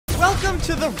Welcome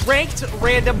to the Ranked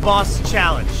Random Boss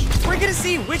Challenge. We're gonna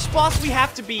see which boss we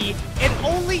have to be and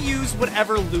only use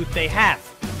whatever loot they have.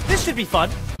 This should be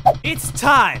fun. It's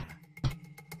time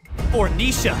for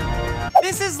Nisha.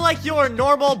 This is like your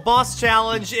normal boss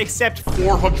challenge, except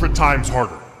 400 times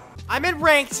harder. I'm in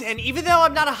ranked, and even though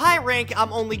I'm not a high rank,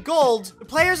 I'm only gold, the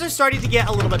players are starting to get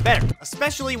a little bit better,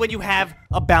 especially when you have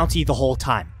a bounty the whole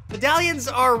time. Medallions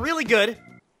are really good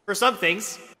for some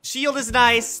things. Shield is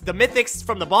nice, the mythics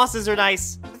from the bosses are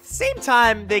nice. At the same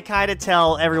time, they kind of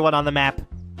tell everyone on the map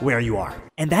where you are,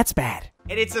 and that's bad.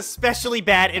 And it's especially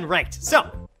bad in ranked.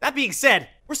 So, that being said,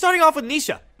 we're starting off with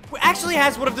Nisha, who actually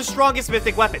has one of the strongest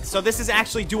mythic weapons, so this is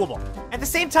actually doable. At the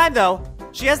same time, though,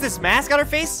 she has this mask on her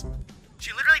face.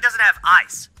 She literally doesn't have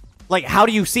eyes. Like, how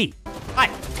do you see? Hi.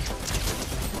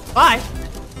 Hi.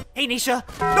 Hey, Nisha.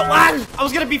 No, I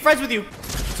was gonna be friends with you.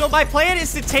 So my plan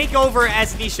is to take over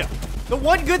as Nisha. The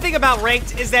one good thing about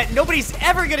ranked is that nobody's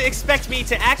ever gonna expect me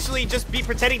to actually just be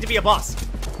pretending to be a boss.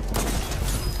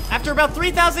 After about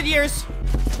 3,000 years...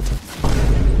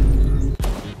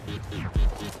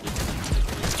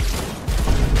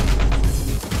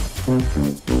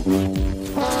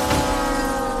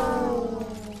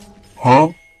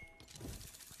 Huh?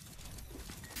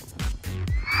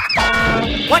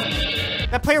 What?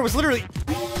 That player was literally...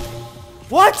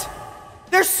 What?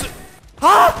 There's...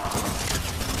 Huh?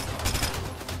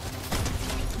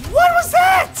 What was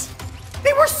that?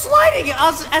 They were sliding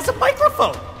as a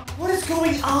microphone. What is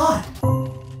going on?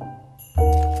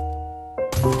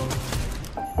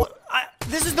 What?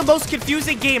 This is the most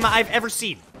confusing game I've ever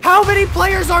seen. How many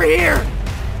players are here?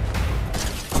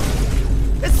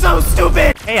 It's so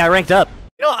stupid. Hey, I ranked up.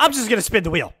 You know, I'm just gonna spin the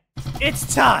wheel.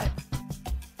 It's time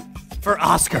for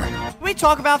Oscar. Can we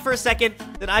talk about for a second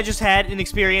that I just had an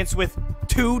experience with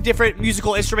 2 different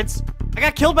musical instruments? I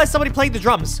got killed by somebody playing the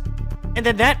drums, and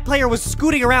then that player was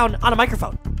scooting around on a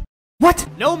microphone. What?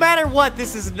 No matter what,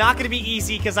 this is not gonna be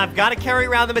easy because I've got to carry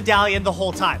around the medallion the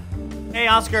whole time. Hey,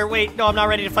 Oscar, wait, no, I'm not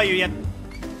ready to fight you yet.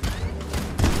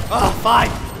 Oh, fine.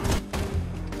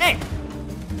 Hey,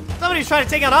 somebody's trying to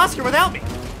take out Oscar without me.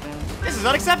 This is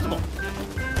unacceptable.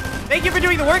 Thank you for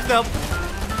doing the work, though.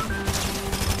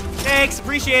 Thanks,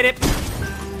 appreciate it.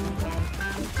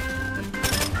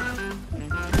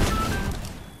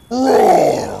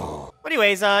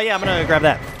 Anyways, yeah, I'm gonna grab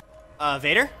that.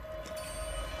 Vader?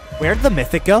 Where'd the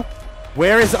mythic go?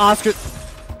 Where is Oscar?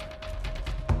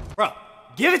 Bro,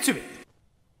 give it to me.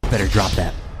 Better drop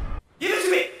that. Give it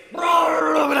to me.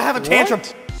 Bro, I'm gonna have a tantrum.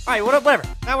 All right, whatever.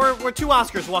 Now we're 2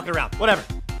 Oscars walking around. Whatever.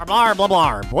 Blah, blah,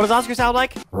 blah. What does Oscar sound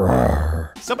like?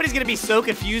 Somebody's gonna be so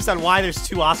confused on why there's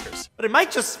 2 Oscars. But it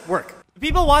might just work. The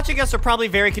people watching us are probably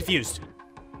very confused.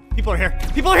 People are here.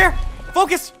 People are here!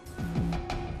 Focus!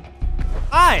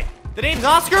 Hi! The name's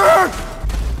Oscar!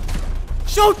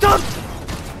 Shoot them!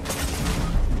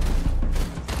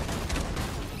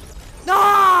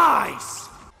 Nice!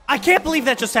 I can't believe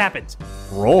that just happened.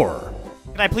 Roar.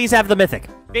 Can I please have the mythic?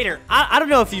 Vader, I don't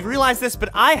know if you realize this, but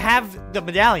I have the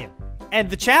medallion. And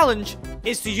the challenge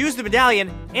is to use the medallion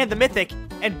and the mythic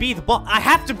and be the boss. I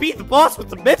have to be the boss with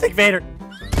the mythic, Vader.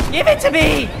 Give it to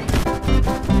me!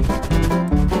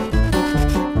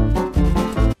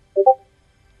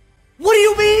 What do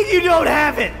you mean you don't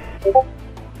have it?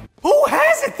 Who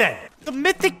has it then? The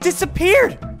mythic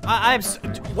disappeared.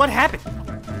 What happened?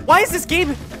 Why is this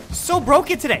game so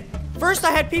broken today? First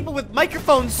I had people with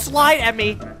microphones slide at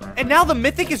me, and now the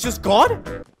mythic is just gone?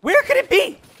 Where could it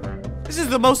be? This is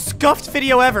the most scuffed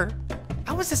video ever.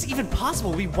 How is this even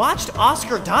possible? We watched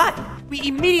Oscar die. We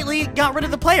immediately got rid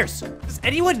of the players. Does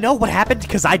anyone know what happened?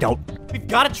 Because I don't. We've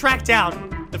got to track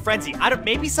down the frenzy.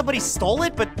 Maybe somebody stole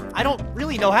it, but I don't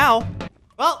really know how.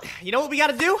 Well, you know what we got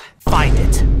to do? Find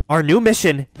it. Our new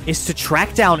mission is to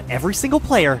track down every single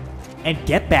player and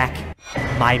get back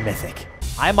my mythic.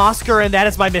 I'm Oscar, and that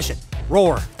is my mission.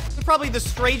 Roar. These are probably the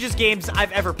strangest games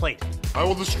I've ever played. I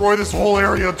will destroy this whole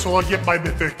area until I get my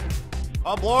mythic.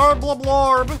 Blarb, blarb,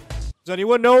 blarb. Does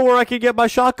anyone know where I can get my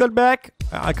shotgun back?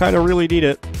 I kind of really need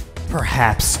it.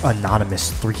 Perhaps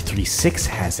Anonymous336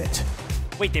 has it.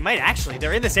 Wait, they might actually.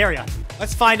 They're in this area.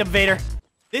 Let's find them, Vader.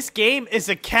 This game is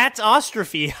a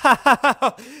catastrophe.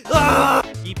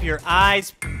 Keep your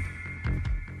eyes... Is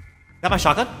that my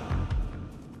shotgun?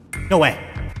 No way.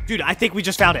 Dude, I think we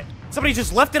just found it. Somebody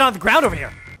just left it on the ground over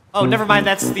here. Oh, never mind.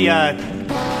 That's the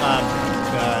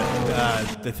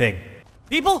thing.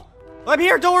 People? I'm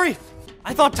here, don't worry.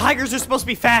 I thought tigers are supposed to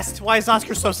be fast. Why is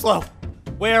Oscar so slow?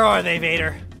 Where are they,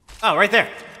 Vader? Oh, right there.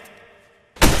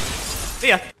 See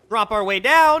ya. Drop our way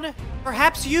down.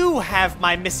 Perhaps you have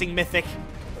my missing mythic.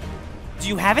 Do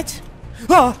you have it?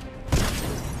 Ah!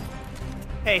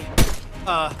 Hey,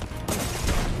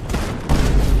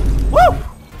 Woo!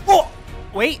 Oh,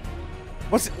 wait.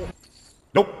 What's it?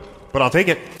 Nope, but I'll take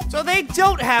it. So they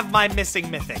don't have my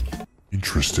missing mythic.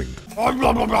 Interesting. I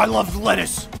love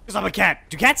lettuce, because I'm a cat.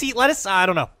 Do cats eat lettuce? I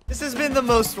don't know. This has been the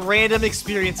most random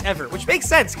experience ever, which makes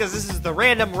sense, because this is the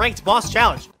random ranked boss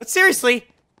challenge. But seriously,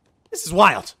 this is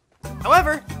wild.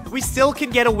 However, we still can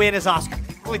get a win as Oscar.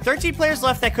 Only 13 players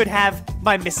left that could have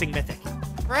my missing mythic.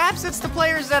 Perhaps it's the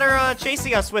players that are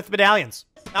chasing us with medallions.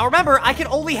 Now remember, I can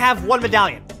only have one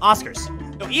medallion, Oscar's.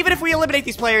 So even if we eliminate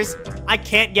these players, I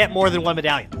can't get more than one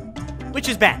medallion, which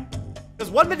is bad.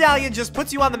 Because one medallion just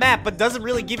puts you on the map, but doesn't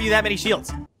really give you that many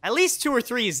shields. At least 2 or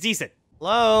 3 is decent.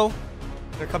 Hello?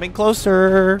 They're coming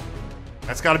closer.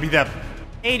 That's gotta be them.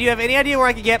 Hey, do you have any idea where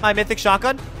I can get my mythic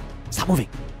shotgun? Stop moving.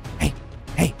 Hey,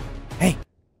 hey, hey.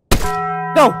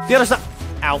 No, the other stop.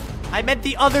 Ow. I meant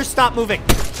the other stop moving.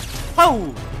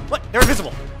 Oh, what? They're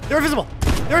invisible. They're invisible.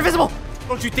 They're invisible.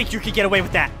 Don't you think you could get away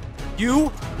with that?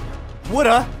 You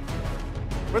woulda.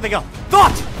 Where'd they go?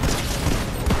 Thought!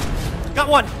 Got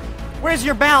one. Where's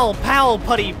your pal,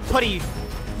 putty?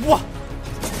 What?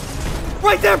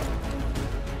 Right there!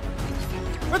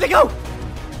 Where'd they go?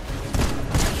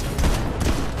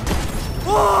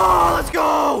 Whoa, let's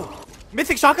go!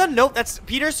 Mythic shotgun? Nope, that's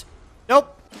Peter's.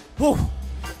 Nope. Whoa.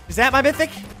 Is that my mythic?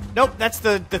 Nope, that's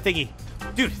the thingy.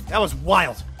 Dude, that was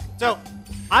wild. So,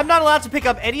 I'm not allowed to pick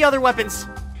up any other weapons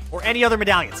or any other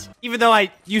medallions. Even though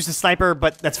I used a sniper,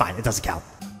 but that's fine, it doesn't count.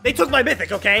 They took my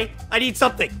mythic, okay? I need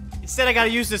something. Instead, I gotta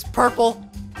use this purple,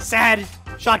 sad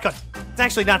shotgun. It's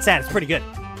actually not sad, it's pretty good.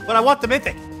 But I want the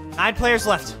mythic. 9 players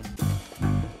left.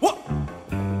 What?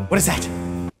 What is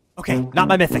that? Okay, not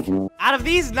my mythic. Out of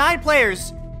these 9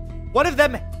 players, one of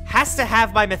them has to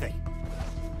have my mythic.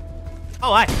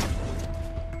 Oh, hi.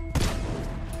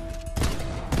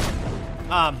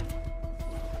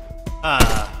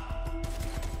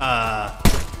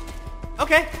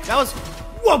 Okay, that was,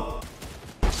 whoa!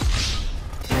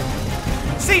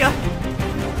 See ya!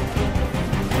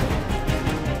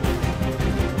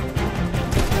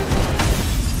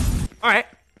 Alright,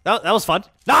 that was fun.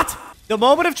 Not the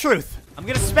moment of truth. I'm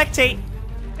gonna spectate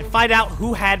and find out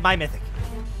who had my mythic.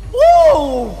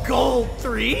 Whoa! Gold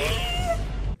 3?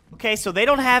 Okay, so they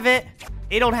don't have it.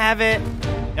 They don't have it.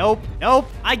 Nope, nope.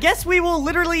 I guess we will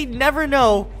literally never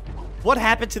know what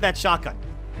happened to that shotgun.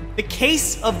 The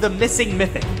case of the missing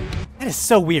mythic. That is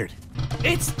so weird.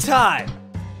 It's time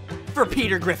for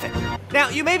Peter Griffin. Now,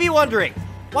 you may be wondering,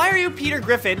 why are you Peter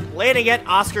Griffin landing at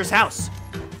Oscar's house?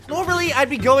 Normally, I'd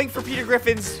be going for Peter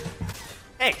Griffin's...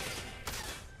 Hey.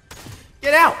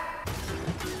 Get out.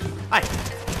 Hi.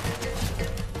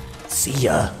 See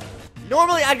ya.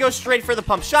 Normally, I'd go straight for the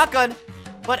pump shotgun,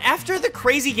 but after the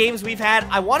crazy games we've had,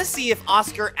 I want to see if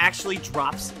Oscar actually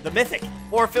drops the mythic,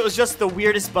 or if it was just the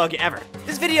weirdest bug ever.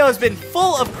 This video has been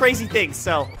full of crazy things,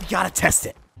 so we gotta test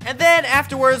it. And then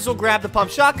afterwards, we'll grab the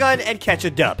pump shotgun and catch a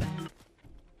dub.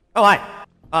 Oh, hi.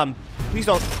 Please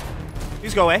don't.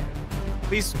 Please go away.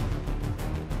 Please.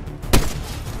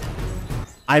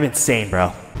 I'm insane,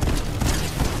 bro.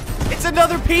 It's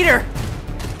another Peter.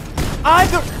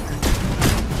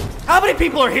 How many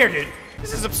people are here, dude?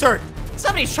 This is absurd.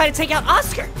 Somebody's trying to take out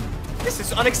Oscar. This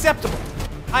is unacceptable.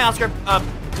 Hi, Oscar.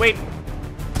 Wait.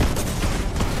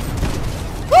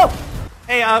 Woo!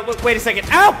 Hey, wait a second.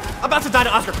 Ow! I'm about to die to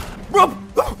Oscar.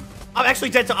 I'm actually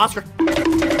dead to Oscar.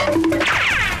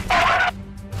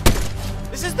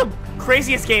 This is the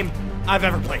craziest game I've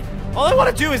ever played. All I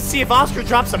want to do is see if Oscar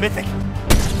drops a mythic.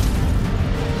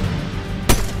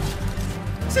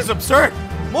 This is absurd.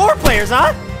 More players,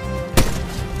 huh?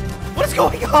 What is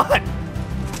going on?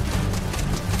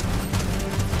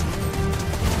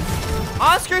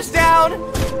 Oscar's down,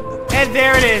 and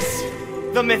there it is,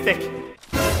 the mythic.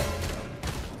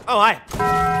 Oh, hi.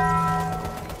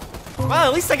 Well,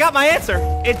 at least I got my answer.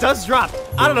 It does drop.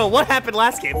 I don't know what happened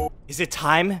last game. Is it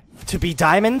time to be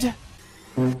diamond?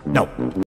 No.